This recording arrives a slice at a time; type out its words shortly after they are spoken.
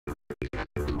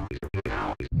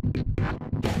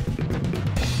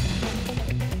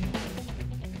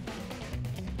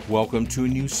Welcome to a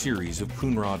new series of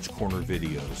Coonrod's Corner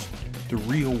videos, the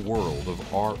real world of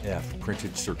RF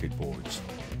printed circuit boards.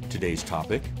 Today's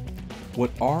topic,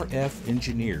 what RF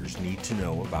engineers need to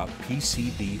know about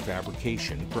PCB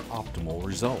fabrication for optimal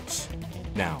results.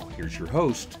 Now, here's your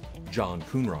host, John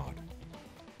Coonrod.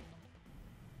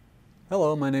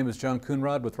 Hello, my name is John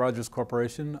Coonrod with Rogers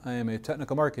Corporation. I am a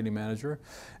technical marketing manager,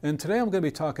 and today I'm going to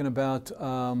be talking about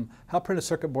how printed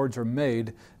circuit boards are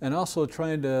made, and also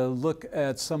trying to look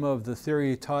at some of the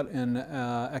theory taught in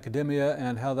academia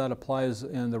and how that applies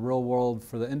in the real world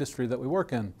for the industry that we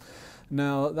work in.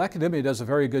 Now, the academia does a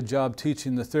very good job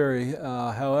teaching the theory.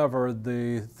 However,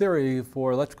 the theory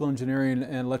for electrical engineering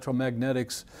and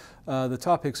electromagnetics, the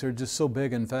topics are just so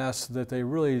big and vast that they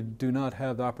really do not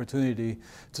have the opportunity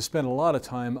to spend a lot of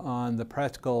time on the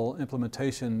practical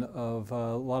implementation of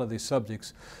a lot of these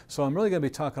subjects. So I'm really going to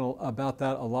be talking about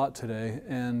that a lot today.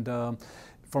 And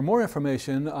for more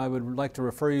information, I would like to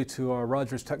refer you to our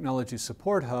Rogers Technology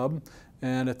Support Hub.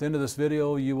 And at the end of this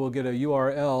video, you will get a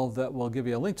URL that will give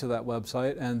you a link to that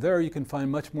website. And there you can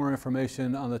find much more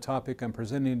information on the topic I'm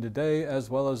presenting today, as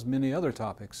well as many other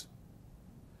topics.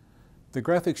 The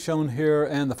graphics shown here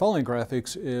and the following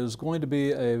graphics is going to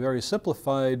be a very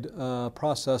simplified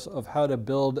process of how to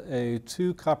build a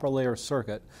 2 copper layer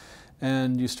circuit.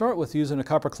 And you start with using a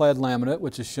copper clad laminate,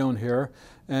 which is shown here,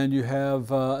 and you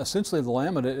have essentially the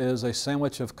laminate is a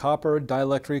sandwich of copper,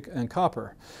 dielectric, and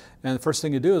copper. And the first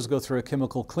thing you do is go through a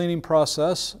chemical cleaning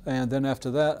process, and then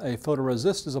after that a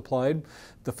photoresist is applied.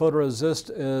 The photoresist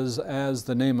is, as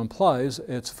the name implies,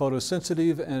 it's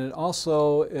photosensitive, and it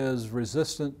also is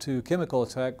resistant to chemical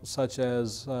attack such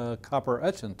as copper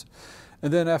etchant.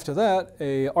 And then after that,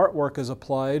 a artwork is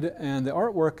applied, and the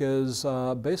artwork is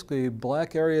basically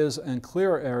black areas and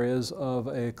clear areas of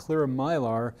a clear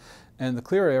mylar, and the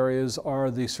clear areas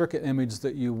are the circuit image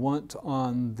that you want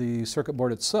on the circuit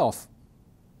board itself.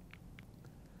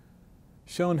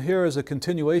 Shown here is a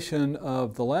continuation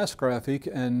of the last graphic,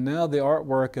 and now the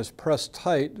artwork is pressed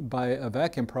tight by a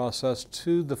vacuum process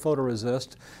to the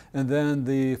photoresist, and then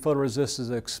the photoresist is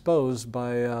exposed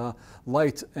by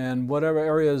light, and whatever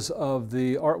areas of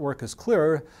the artwork is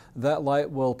clear, that light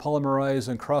will polymerize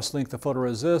and cross-link the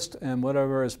photoresist, and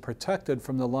whatever is protected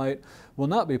from the light will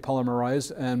not be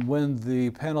polymerized. And when the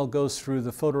panel goes through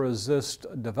the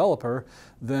photoresist developer,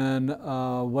 then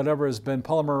whatever has been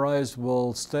polymerized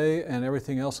will stay, and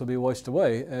everything else will be washed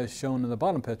away, as shown in the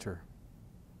bottom picture.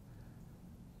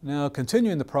 Now,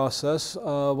 continuing the process,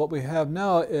 what we have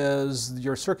now is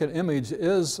your circuit image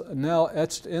is now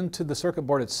etched into the circuit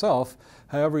board itself.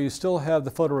 However, you still have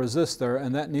the photoresist there,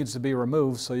 and that needs to be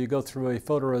removed. So you go through a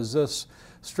photoresist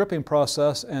stripping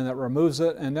process, and that removes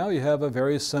it, and now you have a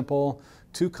very simple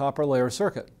 2 copper layer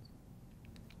circuit.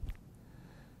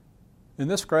 In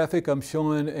this graphic, I'm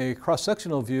showing a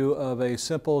cross-sectional view of a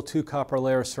simple 2 copper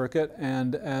layer circuit,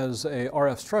 and as a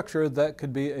RF structure, that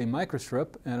could be a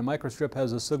microstrip, and a microstrip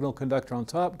has a signal conductor on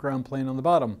top, ground plane on the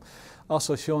bottom.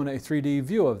 Also showing a 3D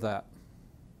view of that.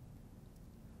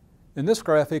 In this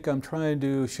graphic, I'm trying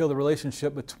to show the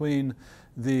relationship between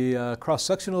the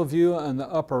cross-sectional view on the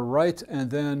upper right, and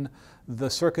then the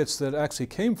circuits that actually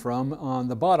came from on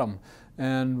the bottom.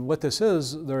 And what this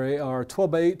is, there are 12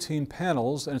 by 18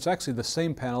 panels, and it's actually the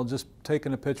same panel, just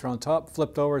taking a picture on top,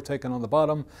 flipped over, taken on the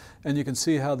bottom, and you can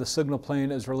see how the signal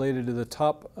plane is related to the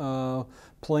top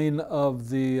plane of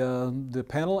the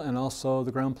panel, and also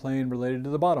the ground plane related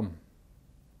to the bottom.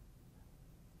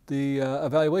 The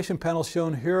evaluation panel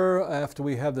shown here, after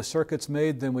we have the circuits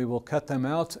made, then we will cut them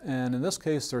out, and in this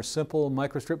case they're simple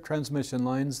microstrip transmission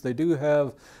lines. They do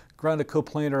have grounded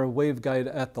coplanar waveguide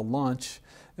at the launch,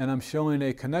 and I'm showing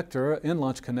a connector,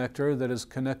 in-launch connector, that is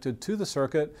connected to the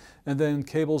circuit, and then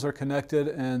cables are connected,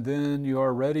 and then you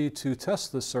are ready to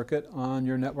test the circuit on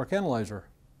your network analyzer.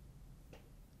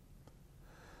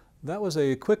 That was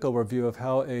a quick overview of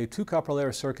how a 2 copper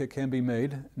layer circuit can be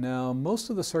made. Now, most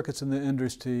of the circuits in the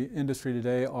industry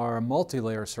today are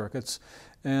multi-layer circuits,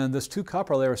 and this 2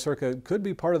 copper layer circuit could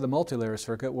be part of the multi-layer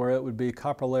circuit, where it would be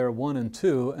copper layer 1 and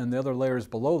 2, and the other layers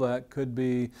below that could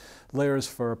be layers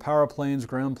for power planes,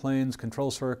 ground planes,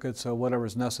 control circuits, or whatever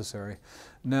is necessary.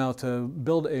 Now, to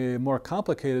build a more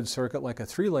complicated circuit like a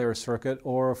 3-layer circuit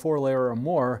or a 4-layer or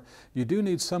more, you do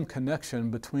need some connection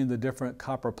between the different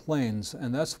copper planes,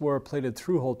 and that's where plated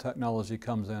through-hole technology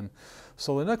comes in.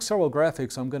 So the next several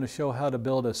graphics, I'm going to show how to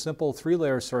build a simple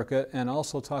 3-layer circuit and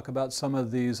also talk about some of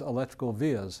these electrical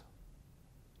vias.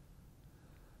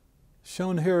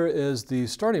 Shown here is the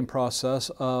starting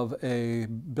process of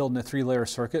building a 3-layer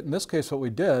circuit. In this case, what we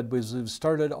did was we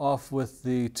started off with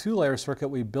the 2-layer circuit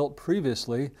we built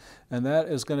previously, and that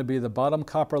is going to be the bottom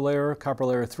copper layer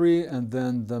 3, and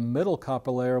then the middle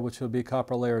copper layer, which will be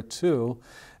copper layer 2.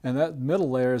 And that middle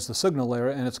layer is the signal layer,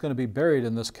 and it's going to be buried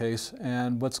in this case.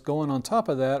 And what's going on top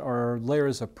of that are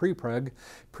layers of prepreg.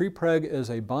 Prepreg is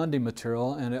a bonding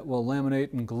material, and it will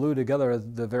laminate and glue together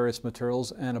the various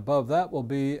materials. And above that will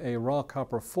be a raw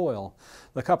copper foil.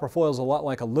 The copper foil is a lot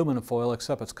like aluminum foil,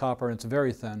 except it's copper and it's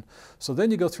very thin. So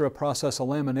then you go through a process of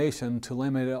lamination to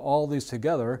laminate all these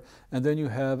together, and then you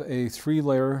have a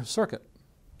 3-layer circuit.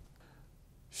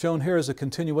 Shown here is a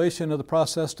continuation of the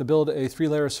process to build a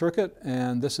 3-layer circuit,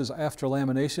 and this is after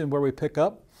lamination where we pick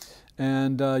up.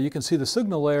 And you can see the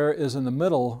signal layer is in the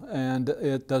middle, and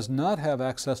it does not have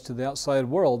access to the outside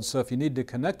world. So if you need to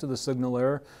connect to the signal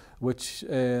layer, which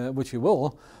you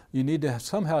will, you need to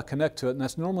somehow connect to it, and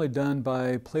that's normally done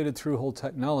by plated through-hole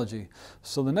technology.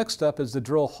 So the next step is to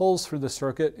drill holes through the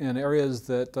circuit in areas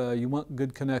that you want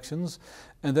good connections,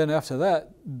 and then after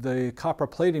that, the copper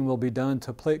plating will be done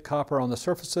to plate copper on the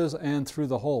surfaces and through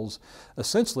the holes.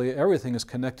 Essentially, everything is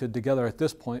connected together at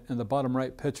this point in the bottom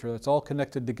right picture. It's all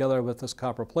connected together with this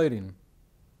copper plating.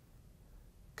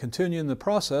 Continuing the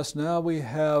process, now we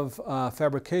have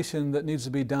fabrication that needs to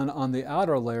be done on the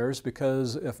outer layers,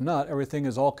 because if not, everything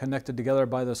is all connected together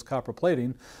by this copper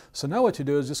plating. So now what you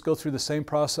do is just go through the same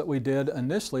process that we did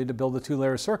initially to build the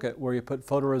 2-layer circuit, where you put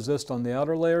photoresist on the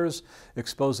outer layers,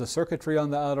 expose the circuitry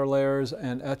on the outer layers,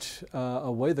 and etch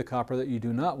away the copper that you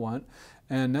do not want.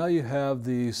 And now you have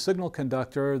the signal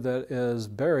conductor that is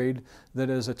buried,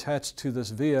 that is attached to this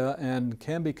via and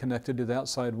can be connected to the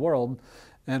outside world.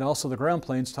 And also the ground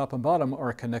planes, top and bottom,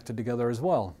 are connected together as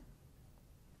well.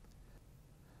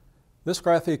 This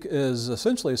graphic is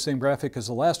essentially the same graphic as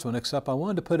the last one, except I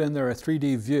wanted to put in there a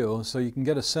 3D view so you can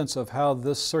get a sense of how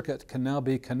this circuit can now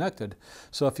be connected.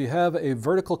 So if you have a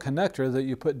vertical connector that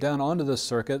you put down onto this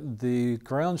circuit, the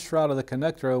ground shroud of the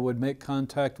connector would make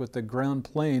contact with the ground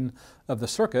plane of the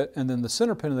circuit, and then the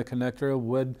center pin of the connector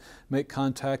would make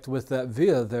contact with that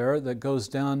via there that goes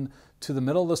down to the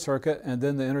middle of the circuit, and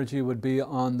then the energy would be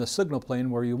on the signal plane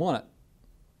where you want it.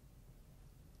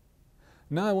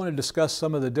 Now I want to discuss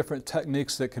some of the different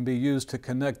techniques that can be used to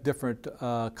connect different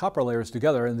copper layers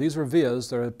together. And these are vias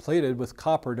that are plated with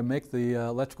copper to make the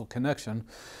electrical connection.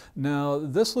 Now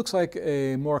this looks like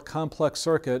a more complex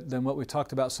circuit than what we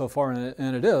talked about so far,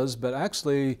 and it is, but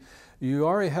actually you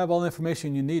already have all the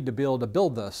information you need to be able to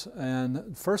build this.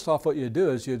 And first off, what you do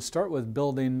is you'd start with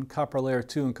building copper layer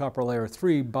 2 and copper layer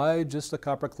 3 by just the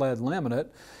copper clad laminate.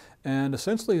 And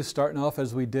essentially starting off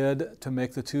as we did to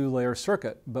make the 2-layer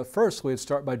circuit. But first we'd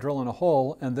start by drilling a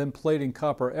hole and then plating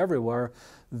copper everywhere.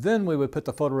 Then we would put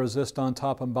the photoresist on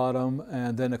top and bottom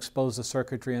and then expose the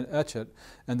circuitry and etch it.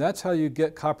 And that's how you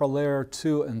get copper layer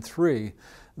 2 and 3.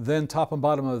 Then top and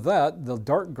bottom of that, the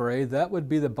dark gray, that would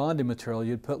be the bonding material.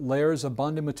 You'd put layers of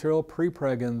bonding material,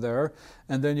 prepreg in there,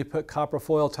 and then you put copper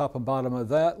foil top and bottom of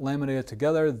that, laminate it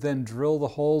together, then drill the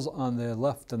holes on the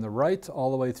left and the right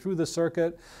all the way through the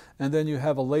circuit, and then you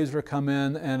have a laser come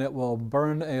in and it will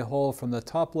burn a hole from the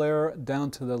top layer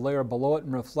down to the layer below it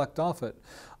and reflect off it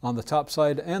on the top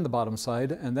side and the bottom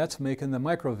side, and that's making the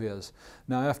microvias.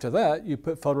 Now after that, you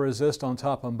put photoresist on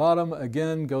top and bottom,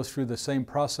 again goes through the same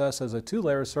process as a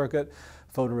 2-layer circuit.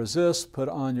 Photoresist, put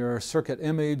on your circuit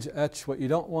image, etch what you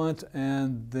don't want,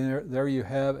 and there you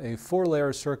have a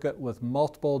 4-layer circuit with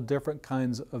multiple different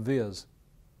kinds of vias.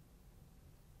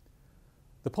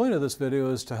 The point of this video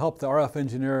is to help the RF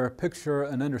engineer picture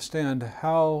and understand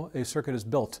how a circuit is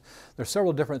built. There are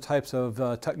several different types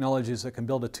of technologies that can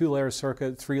build a 2-layer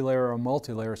circuit, 3-layer, or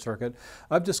multi-layer circuit.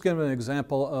 I've just given an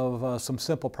example of some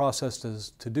simple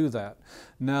processes to do that.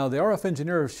 Now, the RF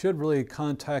engineer should really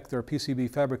contact their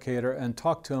PCB fabricator and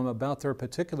talk to them about their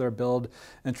particular build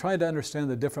and try to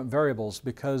understand the different variables,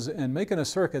 because in making a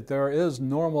circuit there is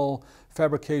normal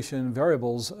fabrication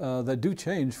variables that do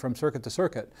change from circuit to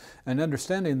circuit, and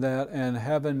understanding that and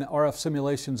having RF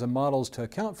simulations and models to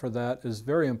account for that is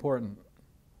very important.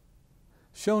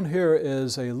 Shown here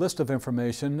is a list of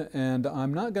information, and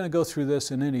I'm not going to go through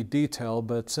this in any detail,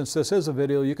 but since this is a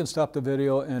video, you can stop the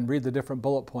video and read the different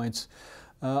bullet points.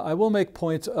 I will make a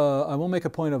point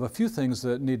of a few things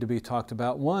that need to be talked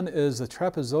about. One is the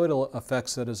trapezoidal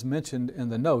effects that is mentioned in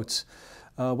the notes.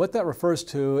 What that refers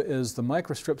to is the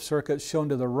microstrip circuit shown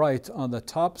to the right on the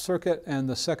top circuit and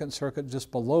the second circuit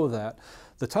just below that.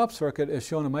 The top circuit is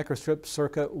shown a microstrip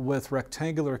circuit with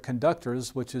rectangular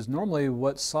conductors, which is normally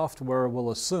what software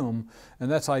will assume,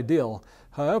 and that's ideal.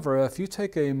 However, if you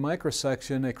take a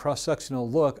microsection, a cross-sectional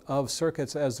look of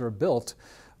circuits as they're built,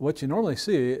 what you normally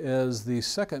see is the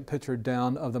second picture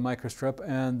down of the microstrip,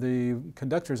 and the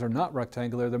conductors are not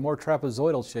rectangular, they're more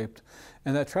trapezoidal shaped.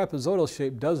 And that trapezoidal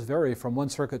shape does vary from one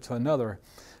circuit to another.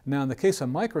 Now in the case of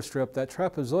microstrip, that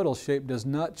trapezoidal shape does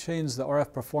not change the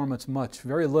RF performance much,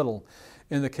 very little.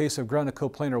 In the case of grounded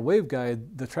coplanar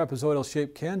waveguide, the trapezoidal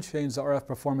shape can change the RF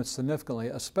performance significantly,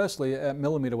 especially at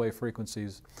millimeter wave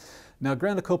frequencies. Now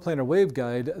grounded coplanar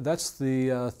waveguide, that's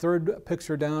the third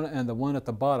picture down and the one at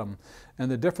the bottom. And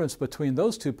the difference between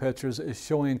those two pictures is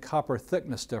showing copper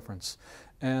thickness difference.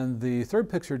 And the third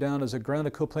picture down is a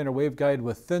grounded coplanar waveguide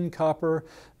with thin copper.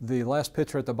 The last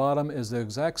picture at the bottom is the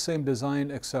exact same design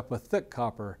except with thick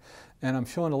copper. And I'm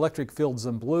showing electric fields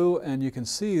in blue, and you can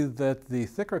see that the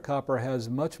thicker copper has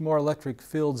much more electric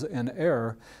fields in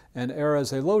air, and air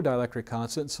is a low dielectric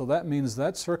constant, so that means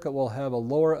that circuit will have a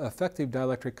lower effective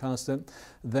dielectric constant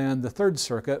than the third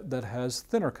circuit that has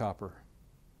thinner copper.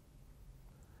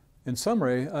 In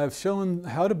summary, I've shown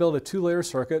how to build a two-layer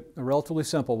circuit, a relatively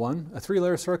simple one, a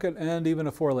three-layer circuit, and even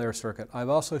a four-layer circuit. I've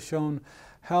also shown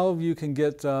how you can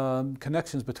get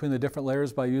connections between the different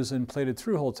layers by using plated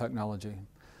through-hole technology.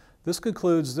 This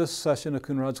concludes this session of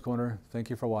Coonrod's Corner. Thank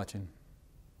you for watching.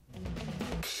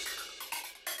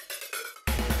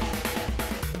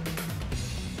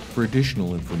 For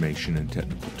additional information and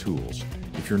technical tools,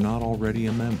 if you're not already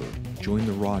a member, join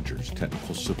the Rogers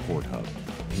Technical Support Hub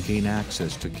and gain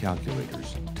access to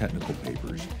calculators, technical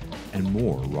papers, and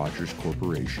more Rogers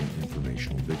Corporation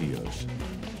informational videos.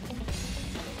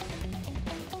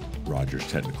 Rogers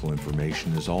Technical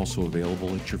Information is also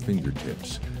available at your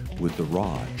fingertips with the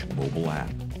Rog mobile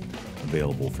app,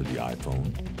 available for the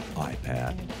iPhone,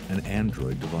 iPad, and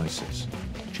Android devices.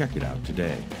 Check it out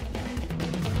today.